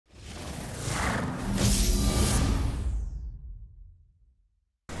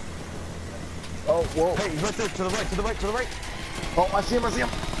Whoa, whoa. Hey, he's right there, to the right, to the right, to the right. Oh, I see him, I see him.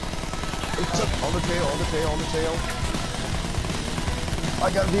 On the tail, on the tail, on the tail.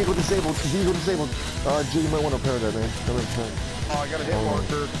 I got vehicle disabled, vehicle disabled. Joe, you might want to repair that, man. Oh, I got a hit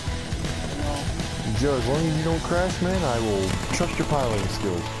marker. Joe, as long as you don't crash, man, I will trust your piloting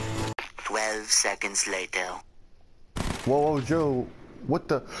skills. 12 seconds later. Whoa, whoa, Joe. What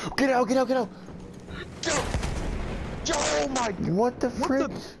the? Get out, get out, get out! Joe! Joe, oh my God! What the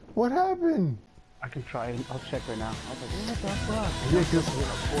frick? What happened? I can try and I'll check right now. I was like, what the fuck? Yeah, cause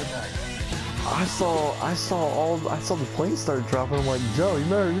I saw the plane start dropping. I'm like, Joe, you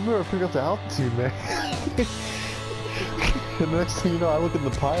better pick up the altitude, man. And the next thing you know, I look in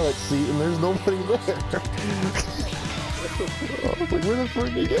the pilot seat and there's nobody there. I was like, where the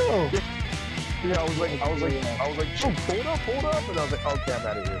frick did he go? Yeah, I was like, Joe, hold up, and I was like, okay, I'm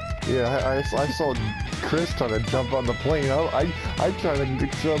out of here. Yeah, I saw Chris trying to jump on the plane. I tried to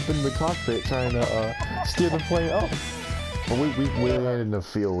jump in the cockpit trying to steer the plane up. But we landed in the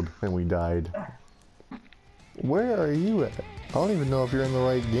field and we died. Where are you at? I don't even know if you're in the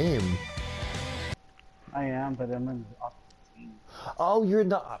right game. I am, but I'm in the opposite team. Oh, you're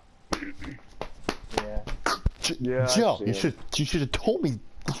not. Yeah. Yeah, Joe, you should have told me,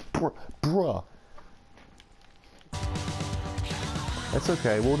 bruh. That's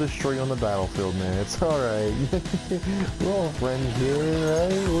okay, we'll destroy you on the battlefield, man. It's alright. We're all friends here,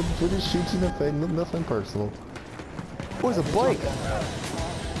 right? We'll just shoot you in the face, nothing personal. Where's a bike?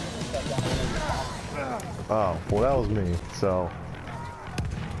 Oh, well that was me, so...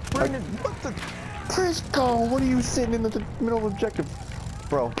 Brandon, what the... Prisco, what are you sitting in the middle of the objective?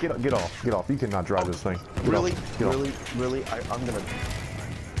 Bro, get off. You cannot drive this thing. Really? I'm gonna...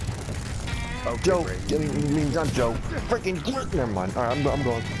 Okay, Joe, great. not Joe. Freaking, never mind. Alright, I'm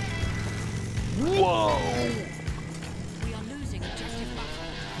going. Whoa! We are losing objective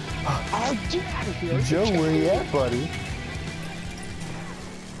butter. Oh, get out of here! Joe, where you at, buddy?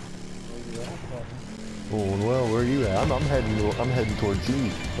 Oh, well, where are you at? I'm heading toward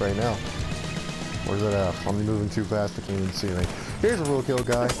G right now. Where's that F? I'm moving too fast, I can't even see anything. Here's a real kill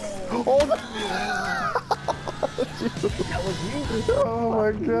guy. Oh, no! Oh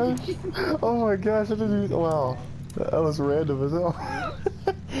my gosh! Oh my gosh! I didn't even, wow, that was random as hell.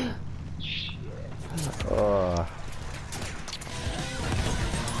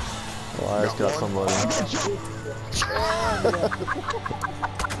 Well, I just got somebody.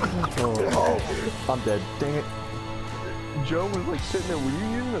 Oh, I'm dead. Dang it! Joe was like sitting there. Were you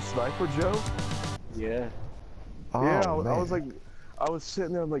using a sniper, Joe? Yeah. Oh, yeah, I man. was like, I was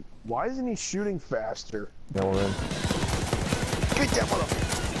sitting there. I'm like, why isn't he shooting faster? Yeah, well then. Get that motherfucker!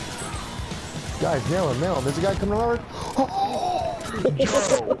 Guys, nail him. There's a guy coming over. Oh!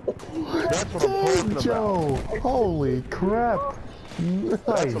 Joe! That's what I'm talking Joe! about. Holy crap! Nice.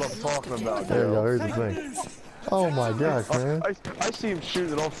 That's what I'm talking about, There you go, Joe. here's the thing. Oh my gosh, man. I see him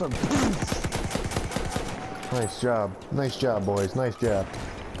shooting and all of a sudden... Nice job, boys. Nice job.